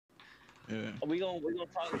Yeah. We gonna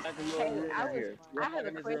talk about the little Hey, room right here. We're I gonna have talk a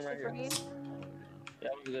in this room question right for here. you.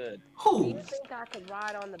 That was good. Do Who? you think I could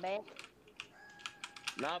ride on the back?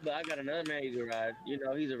 Nah, but I got another man you can ride. You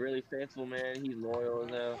know, he's a really faithful man. He's loyal as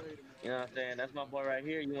hell. You know what I'm saying? That's my boy right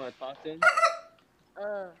here. You want to talk to him?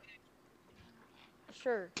 Uh,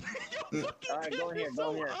 sure. All right, go in here.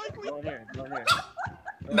 Go in here. Go in here. Go in here.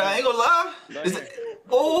 Go Nah, in I here. ain't gonna lie. Go in Is it? here.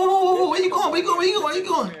 Oh, Miss where you Jacob, going? go Where you in going? here. Where you going? Miss Where you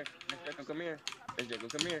Jacob, come going? here. Miss Jacob, come here. Miss Jacob,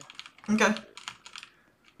 come here. Okay.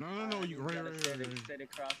 No, All no, right, you then go you right, gotta right, right, right. sit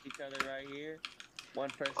across each other right here. One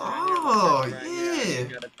person right here. One Oh, person right here. All right, then you yeah.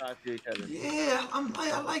 gotta talk to each other. Yeah, I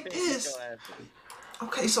like Sit your this. ass down.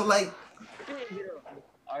 Okay, so like, Get up.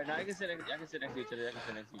 All right, now I can sit. I can sit next to each other. I can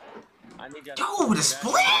sit next to each other. I need y'all to yo, talk, the okay?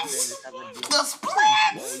 I need y'all to be able to splits, have a deep. the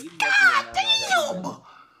Whoa, splits. you making your God mind already, brother. damn.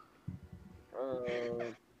 Uh,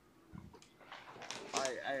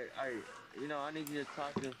 all right. You know, I need you to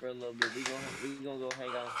talk to him for a little bit. We gonna go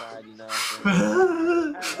hang outside. You know what I'm saying?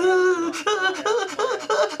 All right, come on, y'all. Come on, y'all.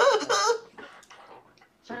 Come on.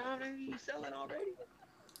 Child, are you selling already?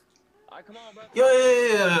 All right, come on, bro. Come Yo, on, yo, bro.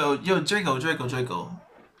 yo, yo, yo, Draco.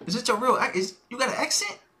 Is this your real? Is you got an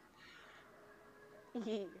accent?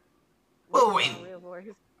 Yeah. This Oh is my wait, real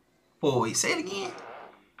voice. oh wait, say it again.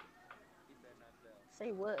 He better not sell.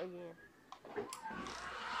 Say what again?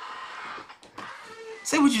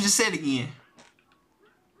 Say what you just said again.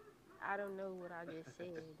 I don't know what I just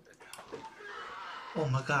said. Oh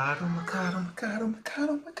my god, oh my god, oh my god, oh my god,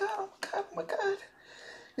 oh my god, oh my god, oh my god.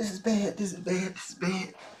 This is bad, this is bad, this is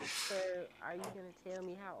bad. So, are you gonna tell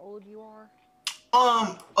me how old you are?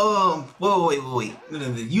 Wait. No.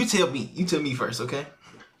 You tell me first, okay?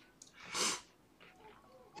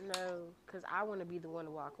 No, because I want to be the one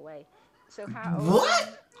to walk away. So, how old are you?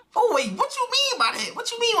 What? Oh wait, what you mean by that?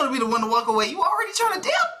 What you mean you want to be the one to walk away? You already trying to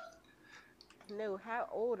dip? No, how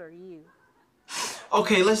old are you?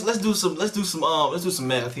 Okay, let's do some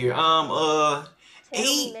math here.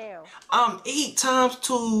 Tell me Eight. now. 8 times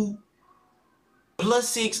 2 plus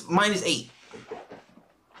 6 minus 8.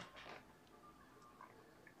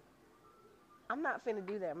 I'm not finna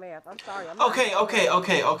do that math. I'm sorry. I'm not Okay, that okay, bright.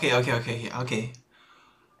 okay, okay, okay, okay, okay.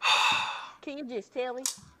 Can you just tell me?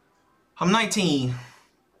 I'm 19.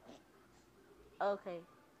 Okay.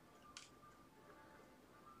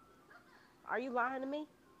 Are you lying to me?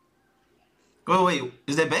 Wait,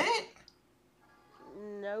 is that bad?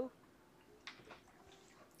 No.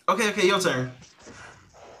 Okay, your turn.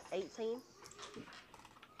 18?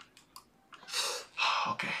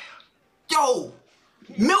 Okay. Yo,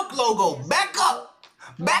 milk logo, back up,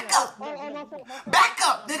 back up, back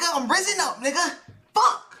up, nigga. I'm risen up, nigga.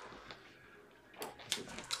 Fuck.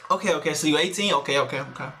 Okay. So you 18? Okay.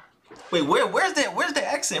 Wait, where's that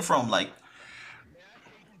accent from? Like,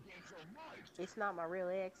 It's not my real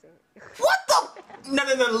accent. what the? No.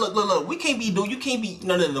 Look. We can't be doing. You can't be.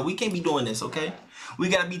 No. We can't be doing this. Okay. We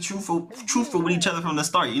gotta be truthful with each other from the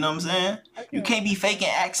start. You know what I'm saying? You Okay, can't be okay. faking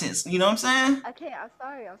accents. You know what I'm saying? Okay, I'm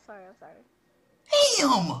sorry.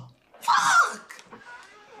 Damn. Fuck.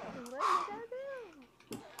 What did I do?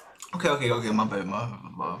 Okay. My bad. My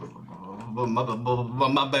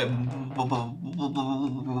bad.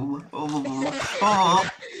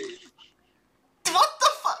 What the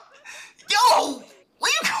fuck? Yo,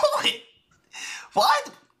 where you going?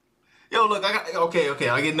 What? Yo, look, I got. Okay.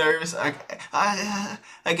 I get nervous. I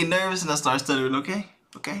get nervous and I start stuttering. Okay.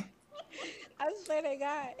 I swear to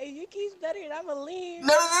God, if you keep stuttering, I'ma leave.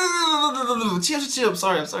 No. Chill. I'm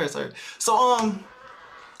sorry.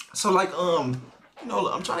 So like,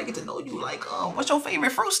 look, I'm trying to get to know you. Like, what's your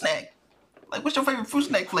favorite fruit snack? Like, what's your favorite fruit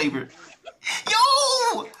snack flavor?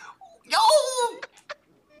 Yo,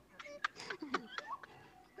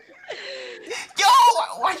 yo,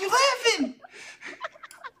 why you laughing?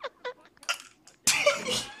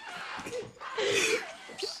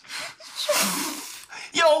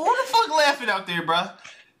 Yo, who the fuck laughing out there, bruh?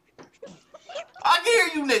 I can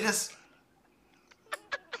hear you niggas.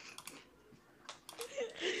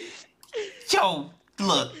 Yo,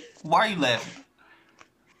 look, why are you laughing?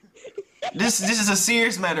 This is a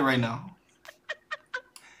serious matter right now.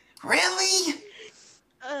 Really?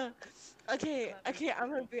 Uh, okay, I'm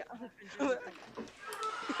gonna be.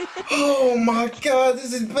 Oh my god,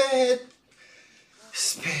 this is bad.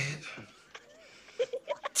 This is bad.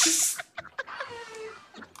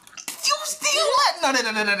 You still what? No.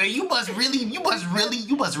 You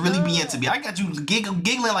must really be into me. I got you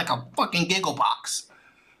giggling like a fucking giggle box.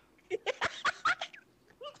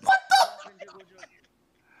 What the?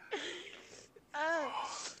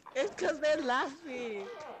 It's because they're laughing.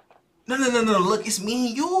 No. Look, it's me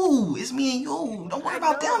and you. Don't worry I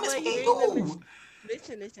about know, them. It's but me and you're in the you.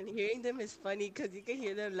 Listen. Hearing them is funny because you can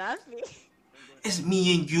hear them laughing. It's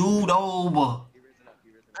me and you though.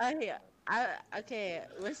 I, okay.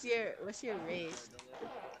 What's your race?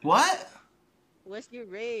 What? What's your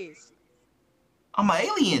race? I'm an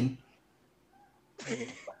alien.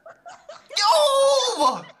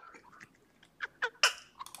 Yo!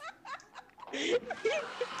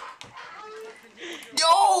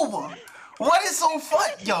 Yo! What is so fun?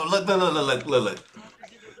 Yo, look.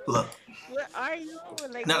 What are you?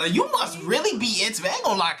 Like, Now what's you your must race? really be into it. I ain't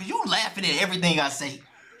gonna lie, cause you laughing at everything I say.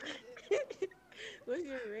 What's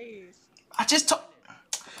your race? I just told.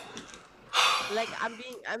 Like,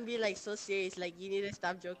 I'm being like so serious. Like, you need to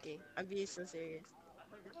stop joking. I'm being so serious.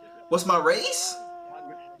 What's my race?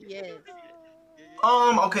 Yes,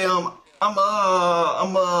 Okay,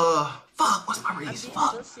 fuck, what's my I'm race? being so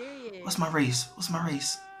Fuck. serious. What's my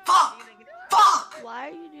race? Fuck. Fuck. Why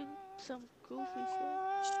are you doing some goofy shit?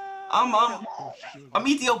 I'm, Athena, um, come on. I'm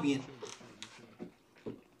Ethiopian.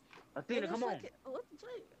 Athena, come on. What the fuck?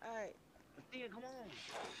 All right. Athena, come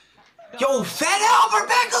on. Yo, Fat Albert,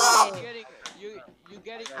 back up. Okay. Getting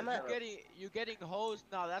you getting hosed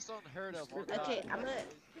now. That's unheard of. Oh, God. Okay,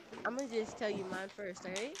 I'm gonna just tell you mine first,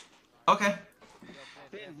 alright? Okay. Yo,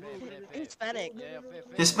 Finn. Hispanic. Yeah, Finn.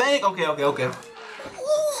 Hispanic? Okay.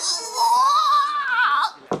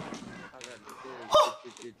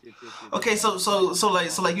 Okay, so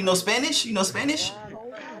like you know Spanish? You know Spanish? Yeah,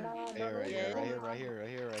 right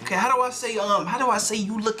here. Okay, how do I say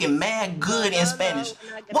you looking mad good in Spanish?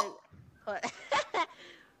 We're not What? gonna.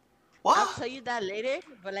 I'll What? tell you that later,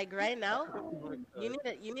 but like right now, you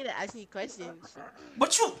need to ask me questions.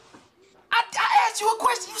 What you? I asked you a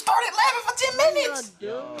question. You started laughing for 10 What minutes. you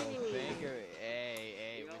Yo, doing? Baker.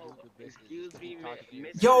 Hey, we do the business. Excuse me, Keep talking to you.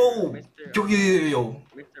 Mr. Yo, Mr. yo.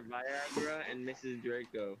 Mr. Viagra and Mrs.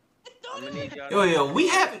 Draco. I'm gonna need y'all Yo, we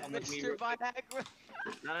have it. come with me Mr. real quick. Viagra.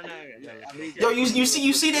 No. I need Yo, y'all to you come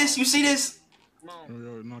see this? You see this? Come on.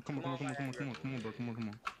 Yo, no, come on, bro, come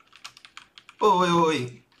on. Oh,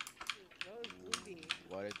 wait. That was goofy.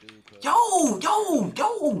 What it do? Cuz? Yo.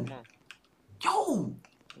 Come on. Yo,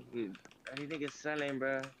 Dude, everything is selling,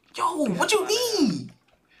 bro. what you mean?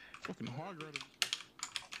 Fucking hard ready.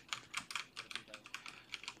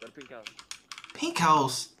 Go to Pink House. Pink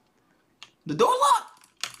house. The door locked?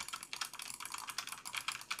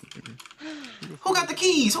 Who got the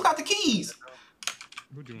keys? Who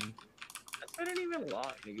doing? That ain't even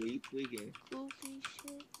locked, nigga. You tweaking. Goofy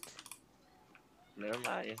shit. Never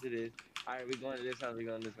mind. Yes, it is. Alright, we going to this house.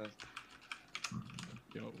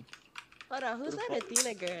 Yo. Hold on, who's that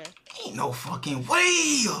Athena girl? Ain't no fucking way.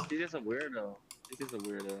 She's just a weirdo.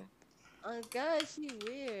 Oh god, she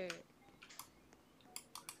weird.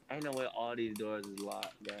 Ain't no way all these doors is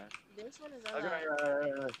locked, bruh. This one is Okay,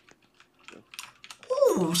 unlocked.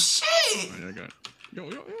 Oh shit. I got. Yo.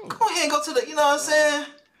 Go ahead and go to the. You know what I'm saying?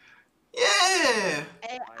 Yeah.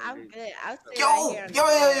 Hey, I'm good. I'll stay Yo. right here. on the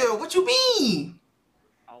floor. What you mean?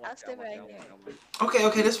 I'll stay right here.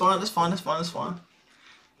 Okay, that's fine.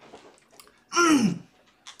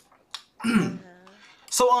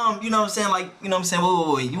 So you know what I'm saying? Like, you know what I'm saying?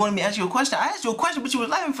 Wait. You wanted me to ask you a question? I asked you a question, but you was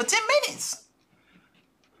laughing for 10 minutes.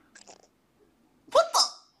 What the?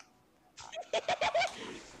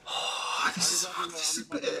 This is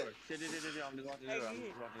bad.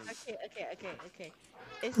 Okay.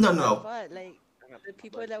 It's No. not my fault. Like the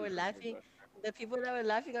people that were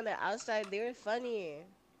laughing on the outside, they were funny.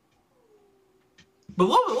 But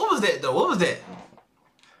what was that though? What was that?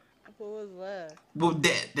 Who was what? What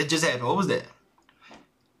that just happened? What was that?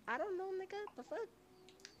 I don't know, nigga. The fuck?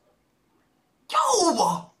 Yo!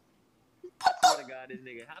 What Swear the? to God, this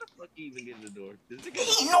nigga, how the fuck you even get in the door? This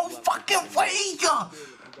nigga Ain't no fucking way!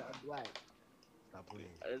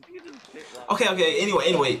 Okay.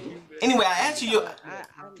 Anyway, I asked you. I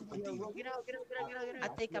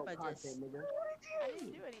think I'm a just. I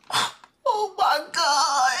didn't do anything. Oh my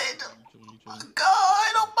god!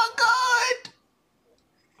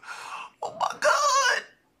 Oh my god!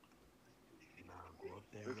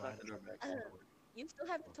 You still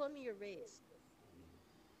haven't told me your race.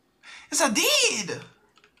 Yes, I did.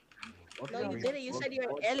 No, you didn't. You said you're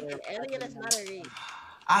an alien. Alien is not a race.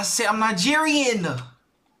 I said I'm Nigerian.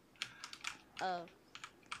 Oh.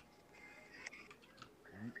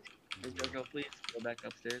 Jojo, please go back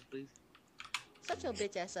upstairs, please. Shut your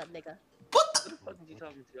bitch ass up, nigga. What the? Who the fuck is you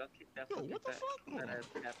talking to? I'll kick that fucking What the fuck?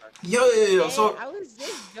 Yo. Hey, So I was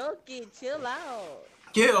just joking. Chill out.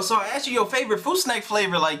 so I asked you your favorite fruit snack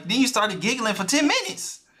flavor. Like, then you started giggling for 10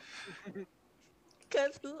 minutes.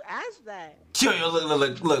 Cause who asked that? Yo,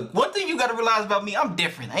 look. One thing you gotta realize about me, I'm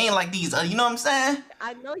different. I ain't like these. You know what I'm saying?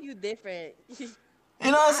 I know you different. You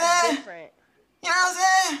know what I'm I'm saying? different. You know what I'm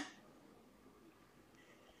saying?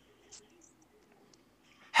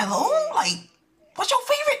 Hello? Like, what's your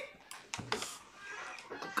favorite?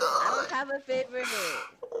 I God. don't have a favorite.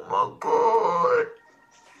 Oh my God.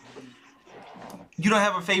 You don't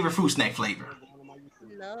have a favorite fruit snack flavor?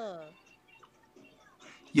 No.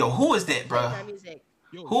 Yo, who is that, Play bruh? my music.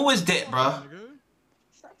 Yo, Who shut is your that, fuck up, bruh? nigga.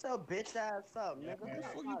 Shut your bitch ass up, nigga. The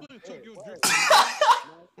fuck you My playing Chuck dick, Your word. Drift for,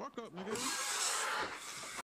 nigga? Fuck up, nigga.